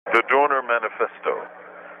The Dorner Manifesto.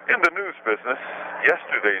 In the news business,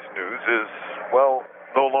 yesterday's news is, well,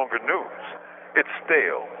 no longer news. It's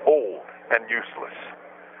stale, old, and useless.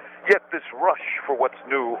 Yet this rush for what's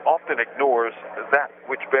new often ignores that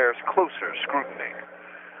which bears closer scrutiny.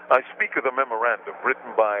 I speak of the memorandum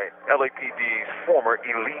written by LAPD's former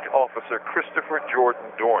elite officer Christopher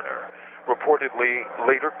Jordan Dorner, reportedly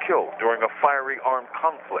later killed during a fiery armed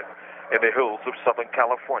conflict in the hills of Southern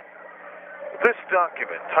California. This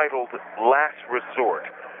document, titled Last Resort,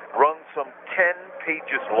 runs some 10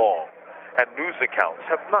 pages long, and news accounts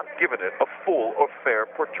have not given it a full or fair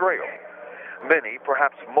portrayal. Many,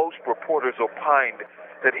 perhaps most reporters opined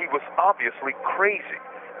that he was obviously crazy,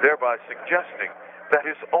 thereby suggesting that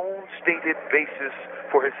his own stated basis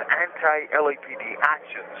for his anti-LAPD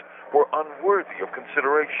actions were unworthy of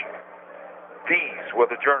consideration. These were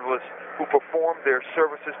the journalists who performed their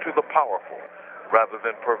services to the powerful, rather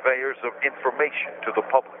than purveyors of information to the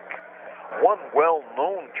public. One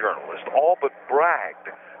well-known journalist all but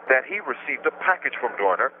bragged that he received a package from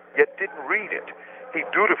Dorner, yet didn't read it. He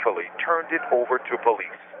dutifully turned it over to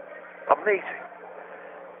police. Amazing.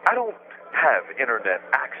 I don't have internet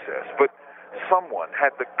access, but someone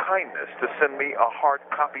had the kindness to send me a hard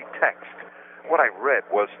copy text. What I read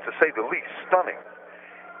was, to say the least, stunning.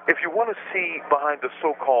 If you want to see behind the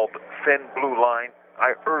so-called thin blue line,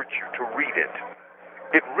 I urge you to read it.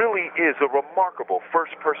 It really is a remarkable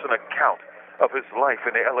first-person account of his life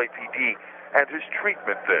in the LAPD and his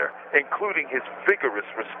treatment there, including his vigorous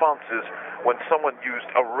responses when someone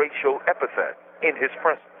used a racial epithet in his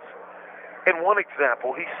presence. In one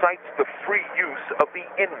example, he cites the free use of the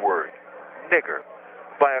N-word, nigger,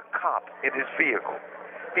 by a cop in his vehicle.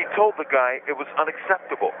 He told the guy it was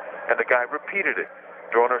unacceptable, and the guy repeated it.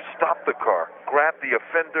 Dorner stopped the car, grabbed the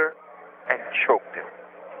offender, and choked him.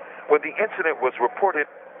 When the incident was reported,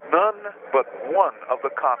 none but one of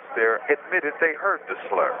the cops there admitted they heard the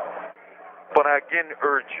slur. But I again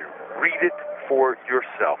urge you, read it for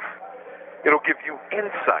yourself. It'll give you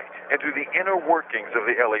insight into the inner workings of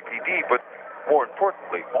the LAPD, but more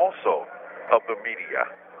importantly, also of the media.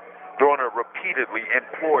 Dorner repeatedly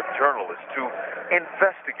implored journalists to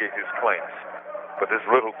investigate his claims, but there's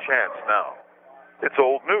little chance now. It's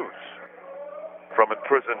old news. From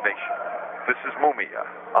Imprisoned Nation, this is Mumia,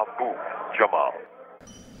 Abu Jamal.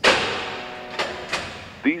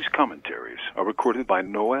 These commentaries are recorded by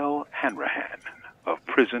Noel Hanrahan of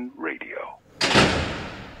Prison Radio.